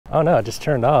Oh no, it just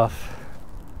turned off.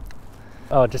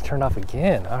 Oh, it just turned off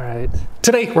again. All right.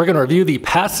 Today, we're gonna review the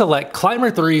Paselec Climber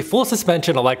 3 full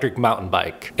suspension electric mountain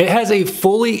bike. It has a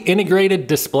fully integrated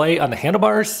display on the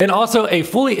handlebars and also a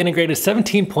fully integrated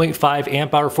 17.5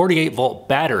 amp hour 48 volt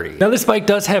battery. Now this bike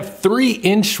does have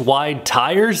 3-inch wide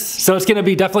tires, so it's gonna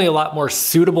be definitely a lot more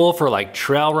suitable for like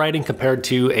trail riding compared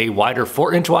to a wider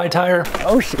 4-inch wide tire.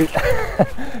 Oh shoot.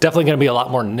 Definitely gonna be a lot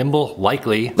more nimble,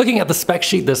 likely. Looking at the spec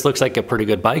sheet, this looks like a pretty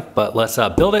good bike, but let's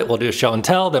build it. We'll do a show and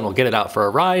tell, then we'll get it out for a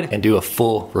ride and do a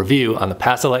full review on the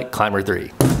Paselec Climber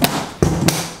 3.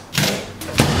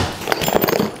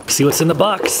 See what's in the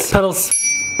box. Pedals,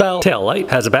 bell, tail light,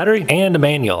 has a battery and a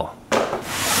manual.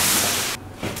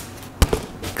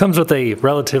 Comes with a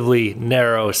relatively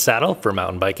narrow saddle for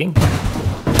mountain biking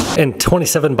and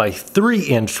 27 by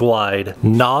 3-inch wide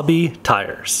knobby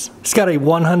tires. It's got a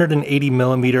 180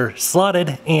 millimeter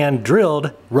slotted and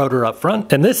drilled rotor up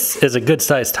front, and this is a good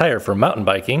sized tire for mountain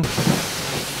biking.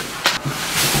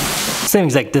 Same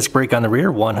exact disc brake on the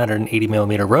rear, 180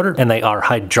 millimeter rotor, and they are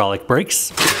hydraulic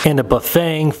brakes. And a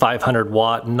Bafang 500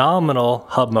 watt nominal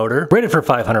hub motor, rated for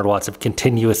 500 watts of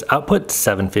continuous output,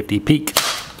 750 peak.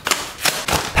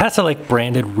 Paselec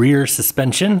branded rear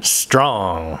suspension,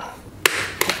 strong.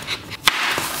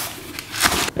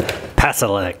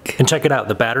 Paselec. And check it out,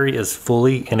 the battery is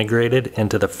fully integrated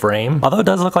into the frame, although it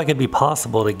does look like it'd be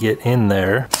possible to get in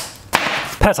there.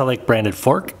 Paselec branded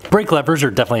fork. Brake levers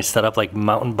are definitely set up like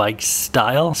mountain bike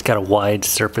style. It's got a wide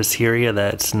surface area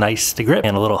that's nice to grip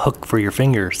and a little hook for your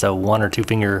finger, so 1 or 2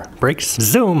 finger brakes.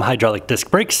 Zoom hydraulic disc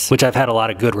brakes, which I've had a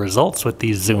lot of good results with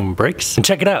these Zoom brakes. And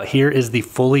check it out, here is the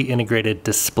fully integrated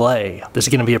display. This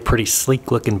is gonna be a pretty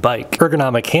sleek looking bike.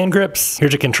 Ergonomic hand grips.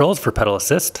 Here's your controls for pedal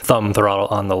assist. Thumb throttle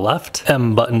on the left.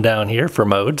 M button down here for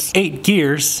modes. 8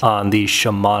 gears on the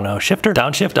Shimano shifter.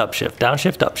 Downshift, upshift,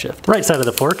 downshift, upshift. Right side of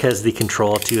the fork has the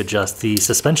control to adjust the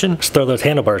suspension. Just throw those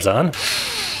handlebars on.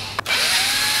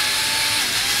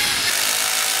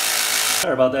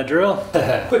 Sorry about that drill.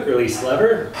 Quick release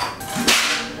lever.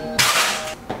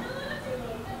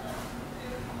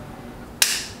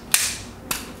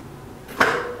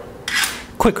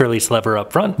 Quick release lever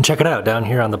up front. And check it out, down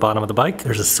here on the bottom of the bike,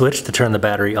 there's a switch to turn the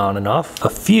battery on and off, a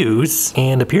fuse,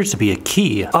 and appears to be a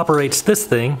key. Operates this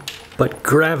thing, but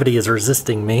gravity is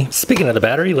resisting me. Speaking of the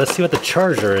battery, let's see what the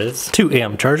charger is. 2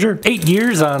 amp charger, 8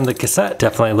 gears on the cassette.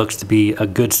 Definitely looks to be a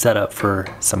good setup for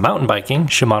some mountain biking.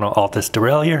 Shimano Altus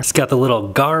derailleur. It's got the little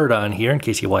guard on here in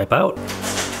case you wipe out.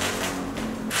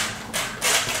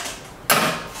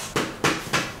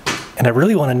 And I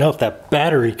really want to know if that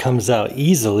battery comes out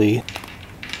easily.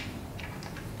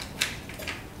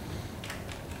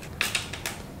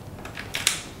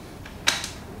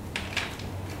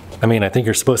 I mean, I think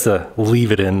you're supposed to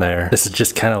leave it in there. This is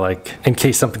just kind of like, in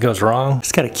case something goes wrong.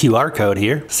 It's got a QR code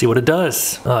here. See what it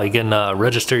does. Oh, you can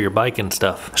register your bike and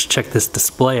stuff. Let's check this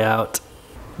display out.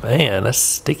 Man, that's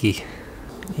sticky.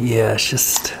 Yeah, it's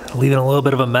just leaving a little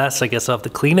bit of a mess. I guess I'll have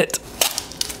to clean it.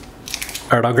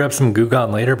 All right, I'll grab some Goo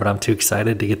Gone later, but I'm too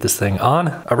excited to get this thing on.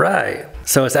 All right,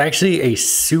 so it's actually a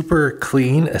super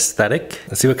clean aesthetic.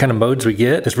 Let's see what kind of modes we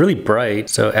get. It's really bright.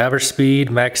 So average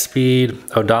speed, max speed,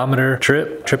 odometer,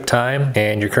 trip time,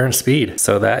 and your current speed.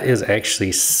 So that is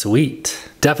actually sweet.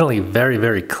 Definitely very,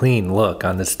 very clean look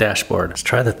on this dashboard. Let's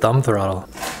try the thumb throttle.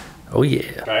 Oh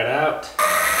yeah. Try it out.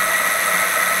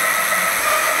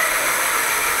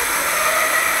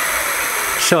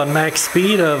 Showing max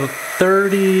speed of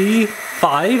 35.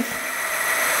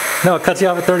 No, it cuts you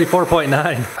off at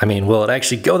 34.9. I mean, will it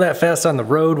actually go that fast on the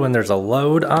road when there's a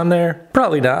load on there?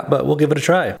 Probably not, but we'll give it a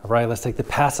try. All right, let's take the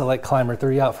Paselec Climber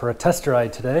 3 out for a test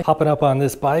ride today. Hopping up on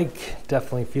this bike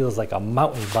definitely feels like a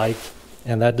mountain bike,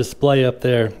 and that display up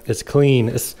there is clean.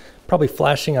 It's probably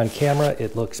flashing on camera.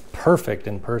 It looks perfect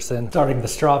in person. Starting the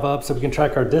Strava up so we can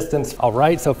track our distance. All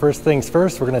right, so first things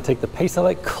first, we're gonna take the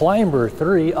Paselec Climber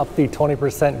 3 up the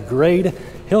 20% grade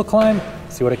hill climb.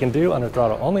 See what I can do under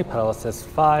throttle only, pedal assist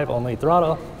 5, only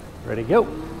throttle. Ready, go.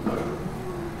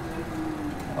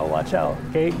 Oh, watch out,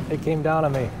 Kate, it came down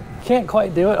on me. Can't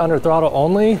quite do it under throttle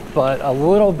only, but a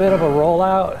little bit of a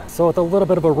rollout. So with a little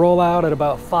bit of a rollout at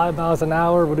about 5 miles an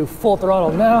hour, we'll do full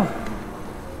throttle now.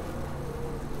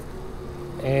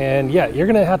 And yeah, you're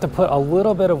gonna have to put a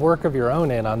little bit of work of your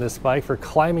own in on this bike for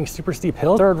climbing super steep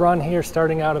hills. Third run here,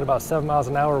 starting out at about 7 miles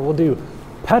an hour, we'll do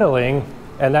pedaling,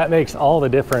 and that makes all the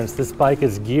difference. This bike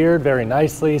is geared very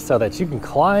nicely so that you can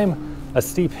climb a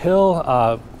steep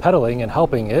hill pedaling and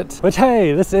helping it. Which,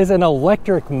 hey, this is an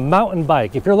electric mountain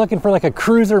bike. If you're looking for like a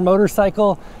cruiser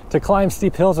motorcycle to climb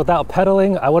steep hills without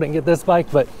pedaling, I wouldn't get this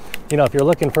bike. But you know, if you're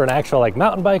looking for an actual like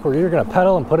mountain bike where you're gonna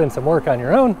pedal and put in some work on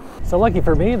your own. So lucky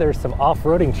for me, there's some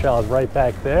off-roading trails right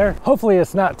back there. Hopefully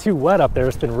it's not too wet up there.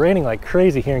 It's been raining like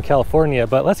crazy here in California,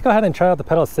 but let's go ahead and try out the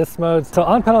pedal assist modes. So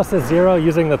on pedal assist 0,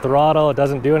 using the throttle, it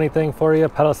doesn't do anything for you.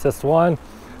 Pedal assist 1,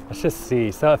 let's just see.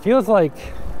 So it feels like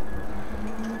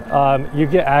you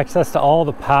get access to all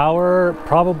the power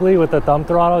probably with the thumb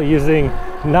throttle using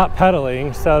not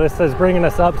pedaling. So this is bringing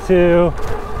us up to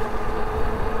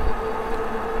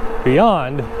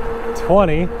beyond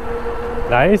 20,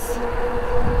 nice,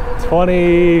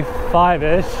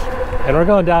 25-ish, and we're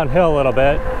going downhill a little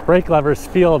bit. Brake levers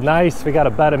feel nice, we got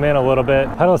to bed them in a little bit.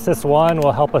 Pedal assist 1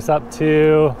 will help us up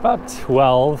to about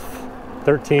 12,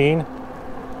 13.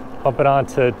 Bump it on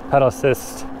to pedal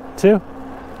assist 2.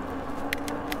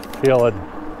 Feel a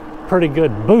pretty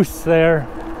good boost there.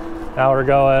 Now we're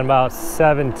going about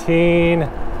 17.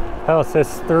 Pedal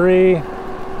assist 3,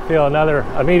 feel another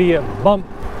immediate bump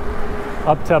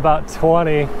up to about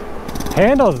 20.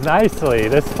 Handles nicely.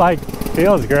 This bike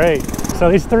feels great.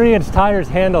 So these 3-inch tires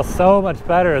handle so much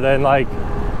better than like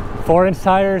 4-inch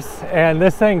tires, and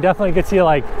this thing definitely gets you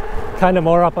like kind of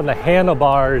more up on the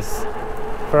handlebars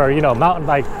for, you know, mountain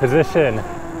bike position.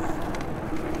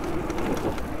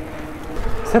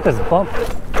 Let's hit this bump.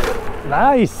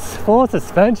 Nice, full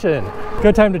suspension.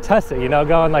 Good time to test it, you know,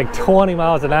 going like 20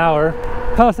 miles an hour.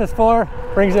 Pedal assist 4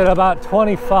 brings it about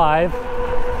 25.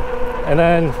 And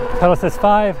then pedal assist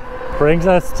 5 brings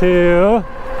us to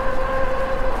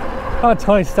about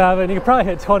 27. You can probably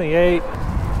hit 28.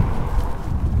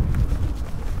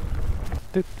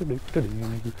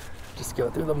 Just go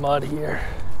through the mud here.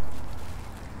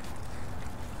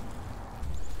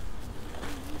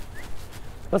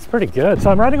 That's pretty good.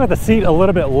 So I'm riding with the seat a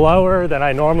little bit lower than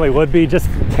I normally would be, just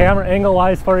camera angle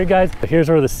wise for you guys. But here's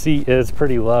where the seat is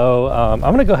pretty low. I'm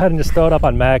gonna go ahead and just throw it up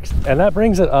on max, and that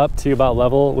brings it up to about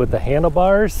level with the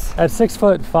handlebars. At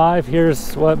 6'5",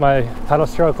 here's what my pedal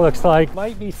stroke looks like.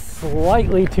 Might be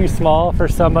slightly too small for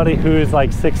somebody who's like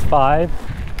 6'5".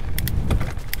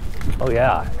 Oh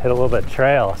yeah, hit a little bit of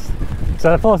trails. So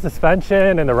the full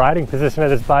suspension and the riding position of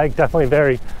this bike, definitely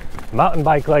very mountain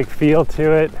bike-like feel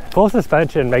to it. Full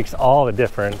suspension makes all the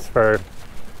difference for,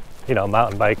 you know,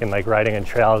 mountain biking, like riding in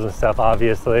trails and stuff,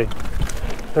 obviously.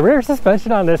 The rear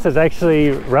suspension on this is actually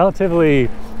relatively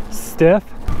stiff.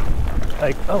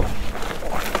 Like,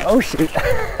 oh shoot.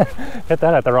 Hit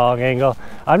that at the wrong angle.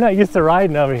 I'm not used to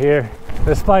riding over here.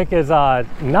 This bike is not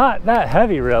that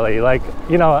heavy really. Like,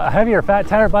 you know, a heavier fat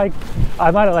tire bike,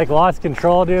 I might have like lost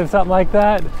control doing something like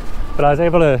that, but I was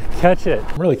able to catch it.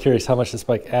 I'm really curious how much this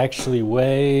bike actually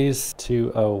weighs.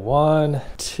 201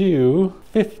 to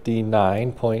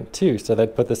 59.2. So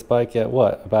that'd put this bike at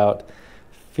what? About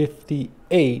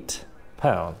 58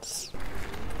 pounds.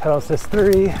 Pedal assist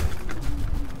 3.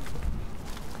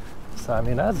 So I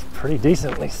mean, that's a pretty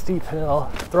decently steep hill.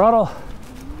 Throttle.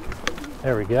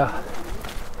 There we go.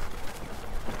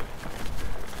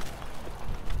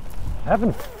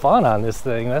 Having fun on this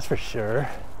thing, that's for sure.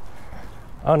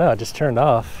 Oh no, it just turned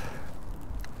off.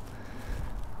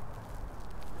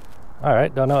 All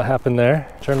right, don't know what happened there.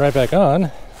 Turn right back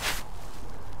on.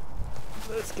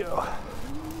 Let's go.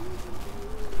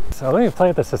 So let me play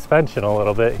with the suspension a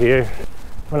little bit here.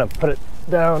 I'm gonna put it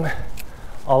down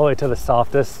all the way to the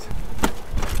softest. I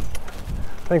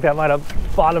think that might have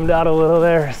bottomed out a little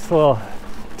there. It's a little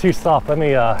too soft. Let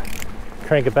me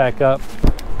crank it back up.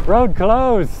 Road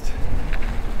closed.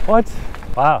 What?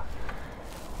 Wow.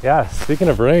 Yeah, speaking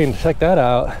of rain, check that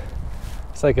out.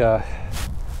 It's like a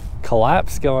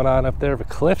collapse going on up there of a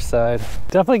cliffside.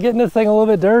 Definitely getting this thing a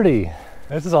little bit dirty.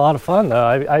 This is a lot of fun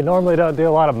though. I normally don't do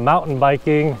a lot of mountain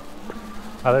biking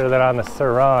other than on the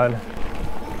Sur-Ron.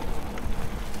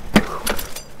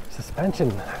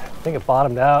 Suspension, I think it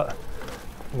bottomed out.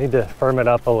 Need to firm it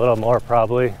up a little more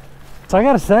probably. So I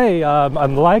gotta say,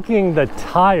 I'm liking the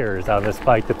tires on this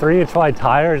bike, the 3-inch wide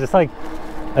tires. It's like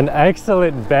an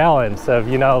excellent balance of,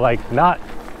 you know, like not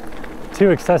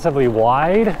too excessively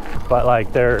wide, but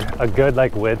like they're a good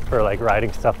like width for like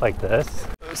riding stuff like this.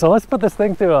 So let's put this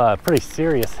thing through a pretty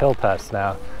serious hill test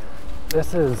now.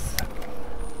 This is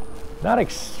not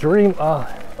extreme. Oh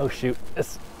shoot,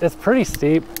 it's pretty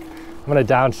steep. I'm gonna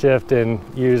downshift and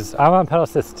use, I'm on pedal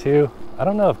assist 2. I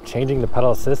don't know if changing the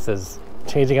pedal assist is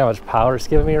changing how much power it's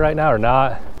giving me right now or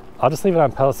not. I'll just leave it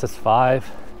on pedal assist 5.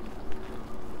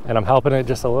 And I'm helping it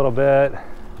just a little bit.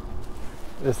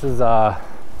 This is a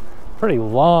pretty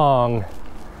long,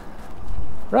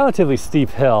 relatively steep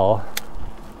hill.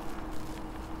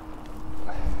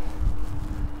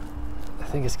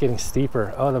 think it's getting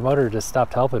steeper. Oh, the motor just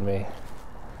stopped helping me.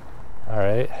 All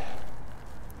right.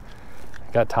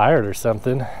 Got tired or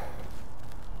something.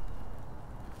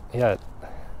 Yeah.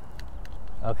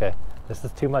 Okay, this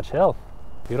is too much hill.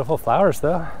 Beautiful flowers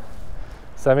though.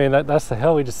 So I mean, that's the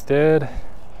hill we just did.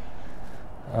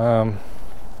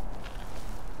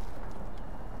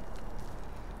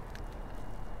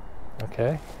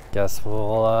 Okay, guess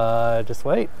we'll just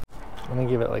wait. Let me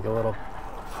give it like a little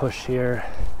push here.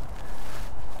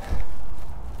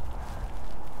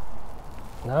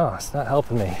 No, it's not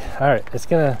helping me. All right, it's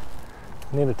gonna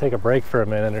need to take a break for a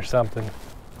minute or something.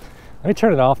 Let me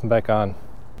turn it off and back on.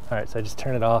 All right, so I just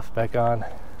turn it off, back on.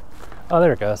 Oh,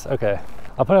 there it goes. Okay,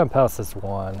 I'll put it on pedal assist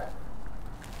 1.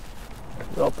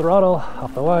 Little throttle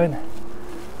off the line,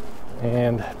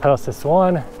 and pedal assist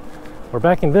 1. We're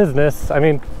back in business. I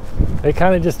mean, it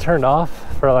kind of just turned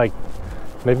off for like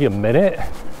maybe a minute,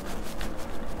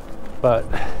 but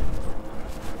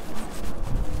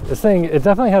this thing, it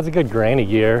definitely has a good granny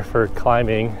gear for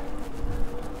climbing.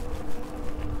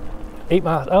 8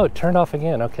 miles. Oh, it turned off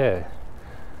again. Okay.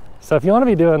 So if you want to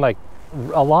be doing like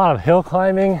a lot of hill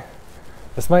climbing,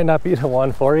 this might not be the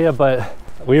one for you, but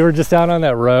we were just out on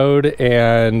that road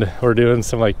and we're doing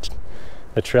some like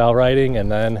the trail riding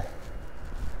and then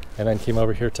came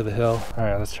over here to the hill. All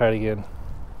right, let's try it again.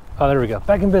 Oh, there we go.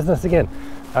 Back in business again.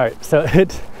 All right, so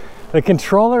the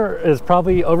controller is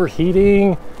probably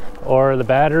overheating or the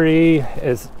battery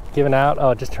is giving out.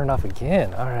 Oh, it just turned off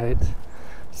again. All right.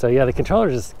 So yeah, the controller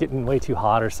is just getting way too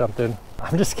hot or something.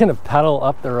 I'm just gonna pedal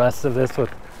up the rest of this with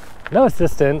no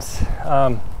assistance.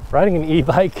 Riding an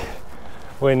e-bike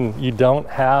when you don't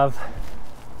have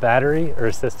battery or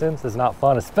assistance is not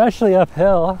fun, especially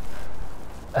uphill.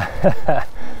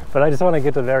 But I just want to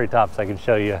get to the very top so I can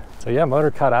show you. So yeah,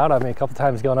 motor cut out on me a couple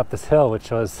times going up this hill,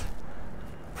 which was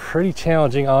pretty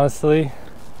challenging, honestly.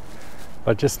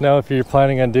 But just know if you're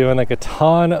planning on doing like a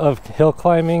ton of hill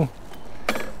climbing,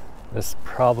 this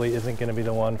probably isn't going to be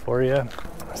the one for you.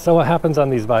 So what happens on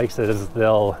these bikes is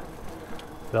they'll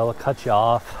cut you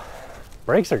off.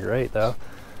 Brakes are great though.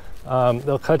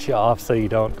 They'll cut you off so you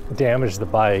don't damage the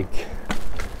bike.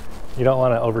 You don't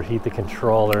want to overheat the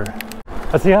controller.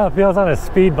 Let's see how it feels on a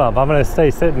speed bump. I'm going to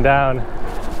stay sitting down.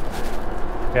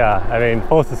 Yeah, I mean,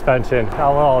 full suspension.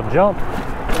 Got a little jump.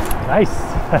 Nice.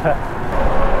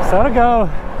 So to go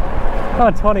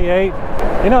on 28.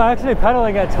 You know, actually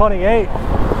pedaling at 28,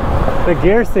 the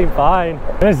gears seem fine.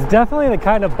 It's definitely the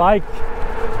kind of bike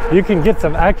you can get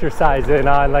some exercise in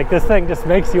on. Like this thing just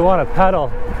makes you want to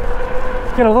pedal.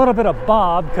 Get a little bit of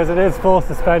bob because it is full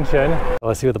suspension.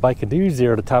 Let's see what the bike can do.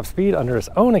 0 to top speed under its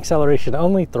own acceleration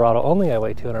only, throttle only. I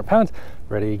weigh 200 pounds.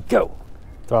 Ready, go.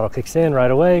 Throttle kicks in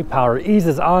right away. Power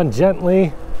eases on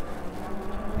gently.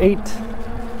 8,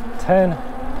 10,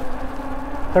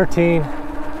 13,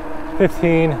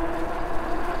 15,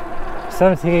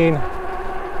 17,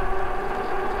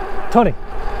 20.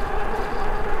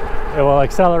 It will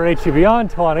accelerate you beyond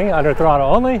 20 under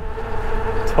throttle only.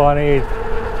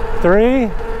 23.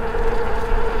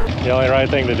 The only right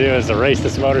thing to do is to race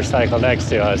this motorcycle next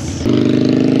to us.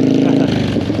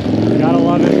 Gotta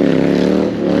love it.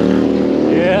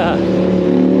 Yeah.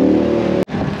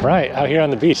 Right, out here on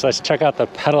the beach, let's check out the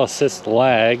pedal assist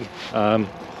lag.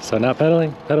 So not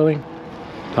pedaling,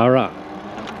 power on.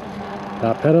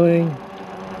 Not pedaling,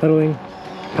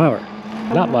 power.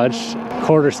 Not much,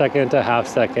 1/4 second to 1/2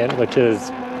 second, which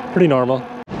is pretty normal.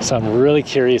 So I'm really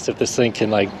curious if this thing can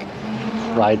like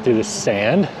ride through the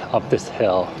sand up this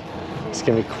hill. It's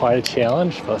gonna be quite a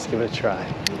challenge, but let's give it a try.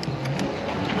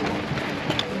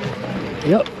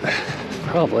 Yep,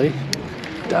 probably.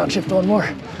 Downshift one more.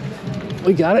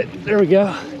 We got it, there we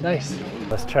go, nice.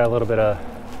 Let's try a little bit of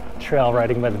trail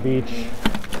riding by the beach.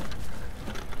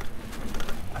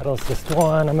 Pedal assist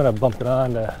 1, I'm gonna bump it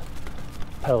on to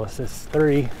pedal assist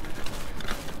 3.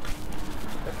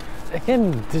 I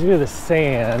can do the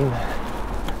sand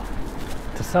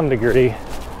to some degree.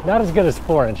 Not as good as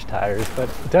 4-inch tires, but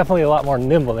definitely a lot more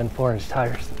nimble than 4-inch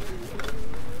tires.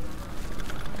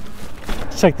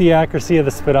 Check the accuracy of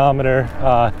the speedometer.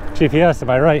 GPS in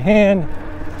my right hand,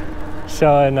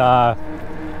 showing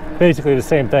basically the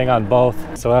same thing on both.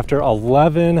 So after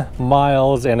 11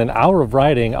 miles and an hour of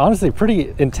riding, honestly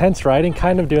pretty intense riding,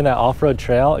 kind of doing that off-road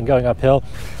trail and going uphill,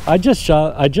 I just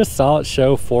saw it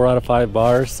show 4 out of 5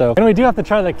 bars. So, and we do have to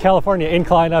try the California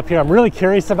incline up here. I'm really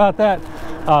curious about that.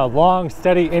 Long,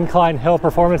 steady incline hill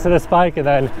performance of this bike. And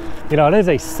then, you know, it is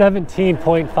a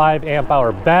 17.5 amp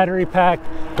hour battery pack,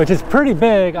 which is pretty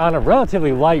big on a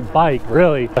relatively light bike,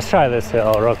 really. Let's try this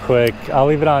hill real quick. I'll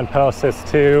leave it on pedal assist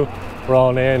 2,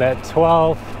 rolling in at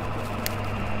 12.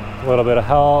 A little bit of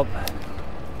help.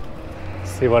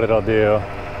 see what it'll do.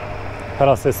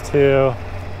 Pedal assist 2.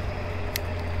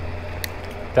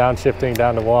 Downshifting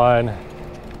down to 1.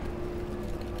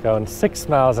 Going 6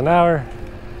 miles an hour.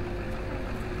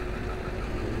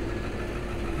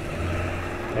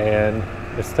 And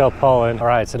it's still pulling. All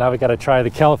right, so now we got to try the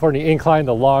California incline,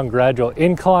 the long gradual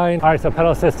incline. All right, so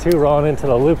pedal assist 2 rolling into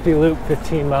the loop-de-loop,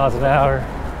 15 miles an hour.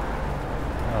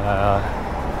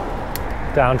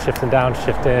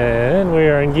 Downshifting. We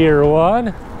are in gear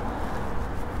 1.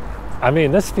 I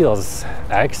mean, this feels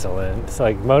excellent. It's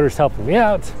like motor's helping me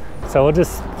out. So we'll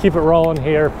just keep it rolling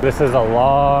here. This is a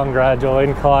long gradual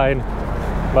incline.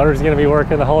 Motor's gonna be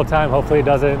working the whole time. Hopefully it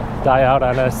doesn't die out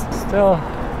on us. Still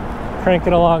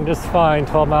cranking along just fine,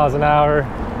 12 miles an hour.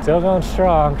 Still going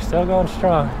strong, still going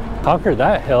strong. Conquered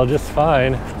that hill just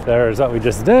fine. There's what we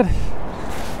just did.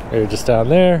 We were just down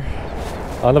there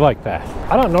on the bike path.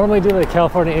 I don't normally do the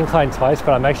California incline twice,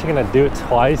 but I'm actually gonna do it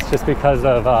twice just because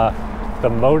of the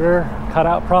motor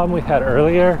cutout problem we had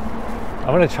earlier. I'm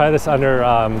gonna try this under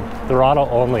throttle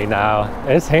only now.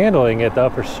 It's handling it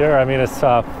though for sure. I mean, it's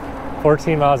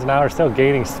 14 miles an hour, still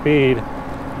gaining speed.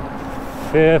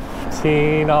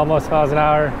 15 almost miles an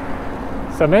hour.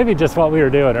 So maybe just what we were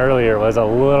doing earlier was a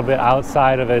little bit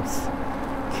outside of its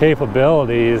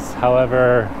capabilities.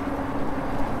 However,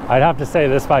 I'd have to say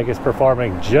this bike is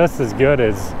performing just as good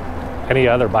as any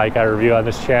other bike I review on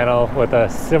this channel with a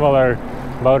similar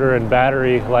motor and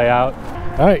battery layout.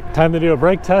 All right, time to do a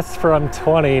brake test from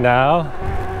 20 now.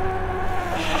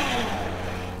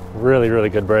 Really, really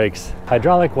good brakes.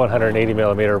 Hydraulic 180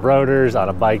 millimeter rotors on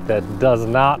a bike that does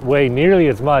not weigh nearly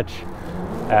as much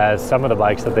as some of the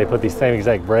bikes that they put these same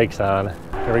exact brakes on.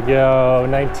 Here we go,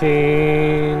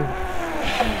 19.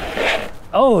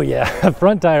 Oh yeah,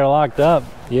 front tire locked up.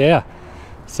 Yeah,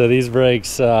 so these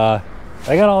brakes, they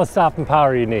got all the stopping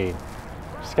power you need.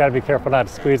 Just gotta be careful not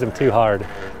to squeeze them too hard.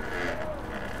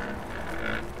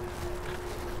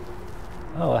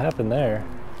 Oh, what happened there?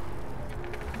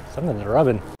 Something's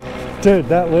rubbing. Dude,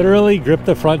 that literally gripped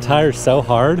the front tire so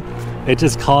hard, it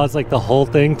just caused like the whole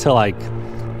thing to like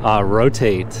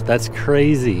rotate. That's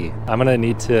crazy. I'm gonna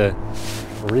need to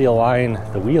realign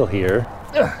the wheel here.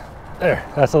 There,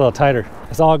 that's a little tighter.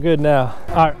 It's all good now.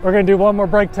 All right, we're gonna do one more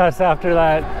brake test after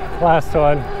that last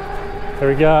one. Here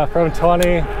we go, from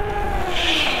 20.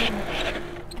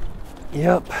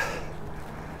 Yep.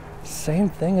 Same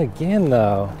thing again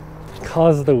though.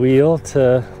 Caused the wheel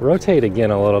to rotate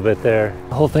again a little bit there.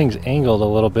 The whole thing's angled a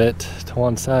little bit to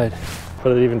one side.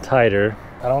 Put it even tighter.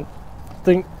 I don't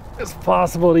think it's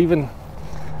possible to even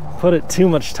put it too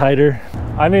much tighter.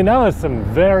 I mean, that was some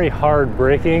very hard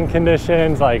braking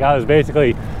conditions. Like I was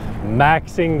basically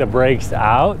maxing the brakes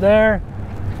out there,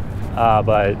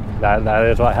 but that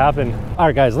is what happened. All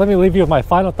right guys, let me leave you with my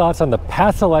final thoughts on the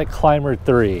Paselec Climber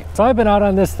 3. So I've been out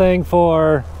on this thing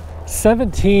for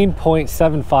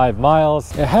 17.75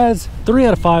 miles. It has 3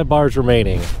 out of 5 bars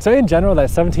remaining. So in general, that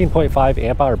 17.5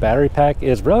 amp hour battery pack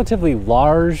is relatively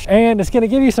large and it's going to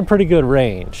give you some pretty good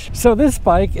range. So this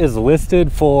bike is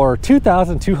listed for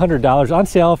 $2,200 on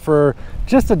sale for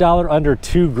just $1 under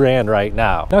 $2 grand right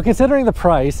now. Now considering the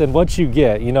price and what you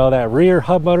get, you know, that rear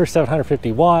hub motor,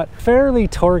 750 watt, fairly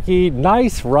torquey,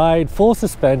 nice ride, full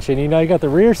suspension, you know, you got the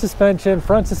rear suspension,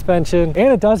 front suspension,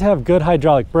 and it does have good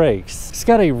hydraulic brakes. It's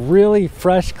got a really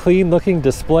fresh, clean looking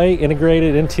display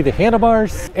integrated into the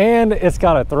handlebars, and it's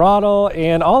got a throttle,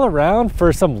 and all around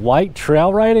for some light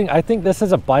trail riding, I think this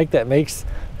is a bike that makes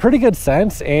pretty good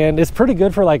sense and it's pretty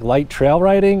good for like light trail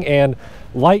riding and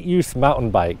light use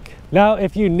mountain bike. Now,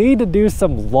 if you need to do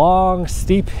some long,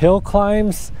 steep hill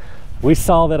climbs, we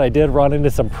saw that I did run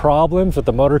into some problems with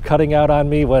the motor cutting out on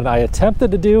me when I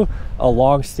attempted to do a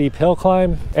long, steep hill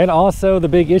climb. And also the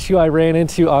big issue I ran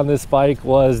into on this bike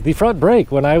was the front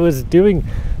brake. When I was doing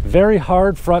very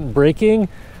hard front braking,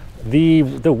 the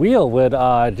wheel would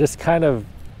just kind of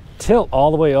tilt all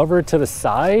the way over to the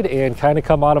side and kind of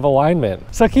come out of alignment.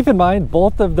 So keep in mind,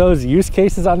 both of those use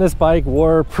cases on this bike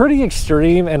were pretty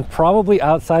extreme and probably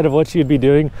outside of what you'd be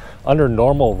doing under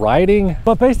normal riding.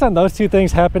 But based on those two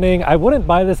things happening, I wouldn't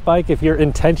buy this bike if your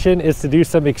intention is to do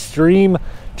some extreme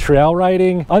trail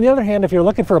riding. On the other hand, if you're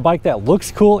looking for a bike that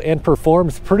looks cool and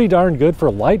performs pretty darn good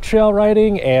for light trail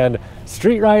riding and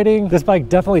street riding, this bike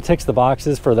definitely ticks the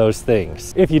boxes for those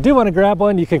things. If you do want to grab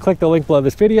one, you can click the link below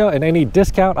this video and any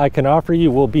discount I can offer you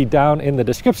will be down in the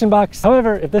description box.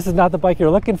 However, if this is not the bike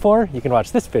you're looking for, you can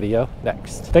watch this video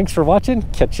next. Thanks for watching.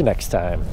 Catch you next time.